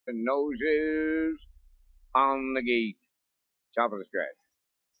Noses on the gate. Top of the stretch.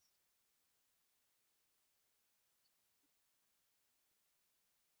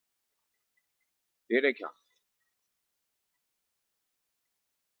 Here they come.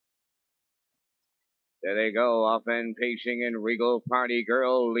 There they go, off and pacing in Regal Party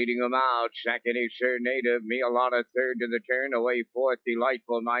Girl, leading them out. Second is Sir Native, Mialata third to the turn, away fourth,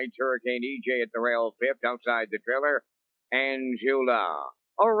 Delightful Night, Hurricane EJ at the rail fifth, outside the trailer, Angela.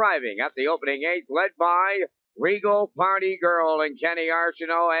 Arriving at the opening eighth, led by Regal Party Girl and Kenny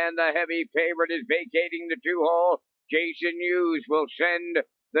Arsenault, and the heavy favorite is vacating the two-hole. Jason Hughes will send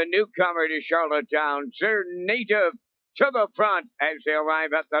the newcomer to Charlottetown, Sir Native, to the front as they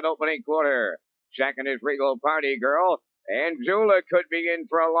arrive at that opening quarter. Second is Regal Party Girl, and Zula could be in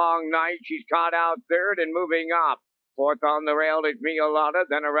for a long night. She's caught out third and moving up. Fourth on the rail is Mialata,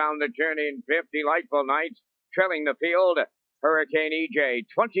 then around the turn in fifth, Delightful Nights, trailing the field. Hurricane EJ,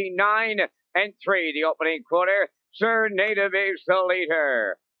 29-3, the opening quarter. Sir Native is the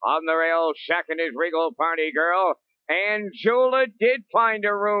leader. On the rail, second is Regal Party Girl, and Zula did find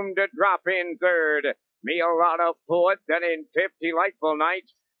a room to drop in third. Mialata fourth, then in fifth, Delightful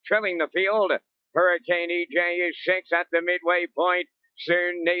Nights, trailing the field. Hurricane EJ is sixth at the midway point.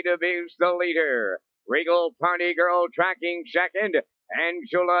 Sir Native is the leader. Regal Party Girl tracking second.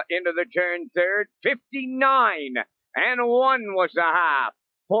 Angela into the turn third. 59-1 was the half.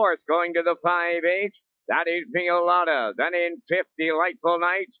 Fourth going to the 5/8. That is Mialata. Then in fifth, Delightful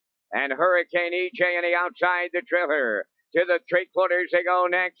Nights. And Hurricane EJ on the outside the trailer. To the three-quarters they go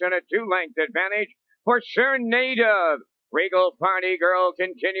next, and a two-length advantage for Sir Native. Regal Party Girl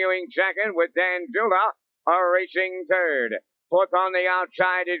continuing second with Angela racing third. Fourth on the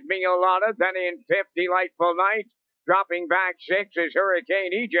outside is Mialata. Then in fifth, Delightful Night. Dropping back six is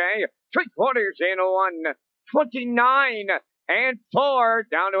Hurricane EJ. Three-quarters in 1:29-4.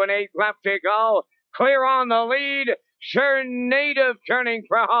 Down to an eighth left to go. Clear on the lead. Sir Native turning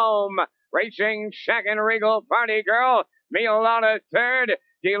for home. Racing second, Regal Party Girl. Mialata third.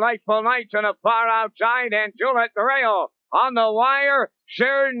 Delightful Nights on the far outside. Angela at the rail. On the wire,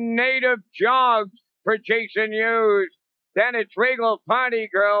 Sir Native jogs for Jason Hughes. Then it's Regal Party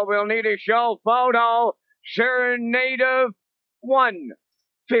Girl. We'll need a show photo. Sir Native won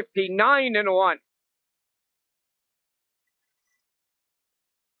 59-1.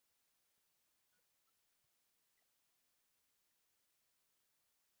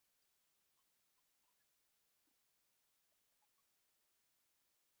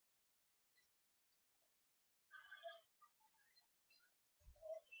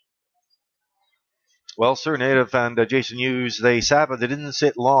 Well, Sir Native and Jason Hughes, they sat, but they didn't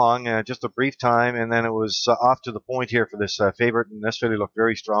sit long, just a brief time, and then it was off to the point here for this favorite, and this filly looked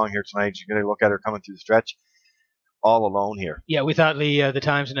very strong here tonight. You're going to look at her coming through the stretch all alone here. Yeah, we thought the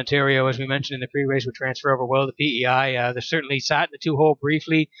times in Ontario, as we mentioned in the pre-race, would transfer over well to PEI. They certainly sat in the two-hole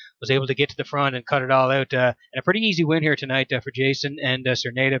briefly, was able to get to the front and cut it all out. And a pretty easy win here tonight for Jason and Sir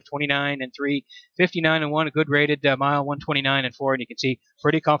Native, 29-3, 59-1, a good rated mile, 129-4, and you can see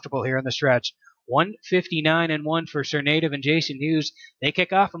pretty comfortable here in the stretch. 159-1 for Sir Native and Jason Hughes. They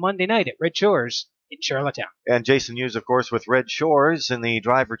kick off on Monday night at Redshores in Charlottetown. And Jason Hughes, of course, with Red Shores in the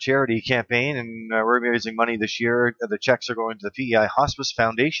Driver Charity campaign, and we're raising money this year. The checks are going to the PEI Hospice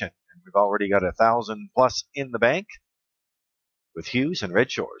Foundation, and we've already got 1,000 plus in the bank with Hughes and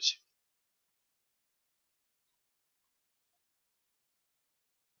Red Shores.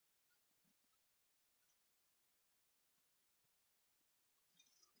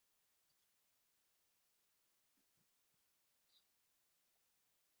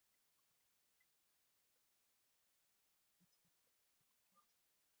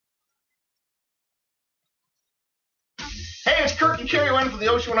 Hey, it's Kurt and Kerry Wynn from the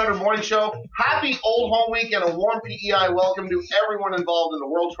Ocean 100 Morning Show. Happy Old Home Week and a warm PEI welcome to everyone involved in the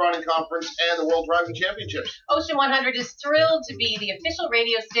World Trotting Conference and the World Driving Championships. Ocean 100 is thrilled to be the official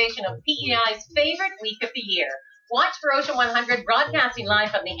radio station of PEI's favorite week of the year. Watch for Ocean 100 broadcasting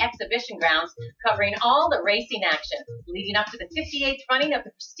live from the exhibition grounds, covering all the racing action, leading up to the 58th running of the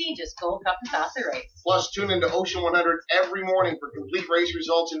prestigious Gold Cup and Facet race. Plus, tune into Ocean 100 every morning for complete race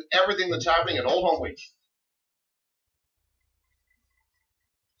results and everything that's happening at Old Home Week.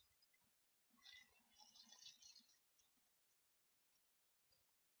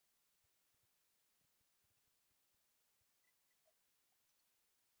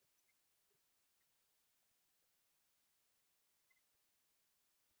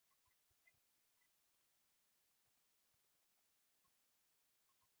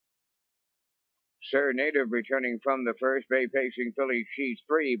 Sir Native returning from the first bay pacing filly. She's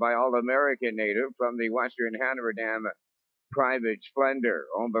 3 by All-American Native from the Western Hanover Dam Private Splendor,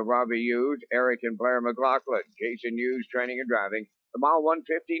 owned by Robbie Hughes, Eric and Blair McLaughlin. Jason Hughes, training and driving. The mile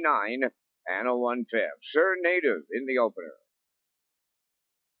 159 and a 1/5. Sir Native in the opener.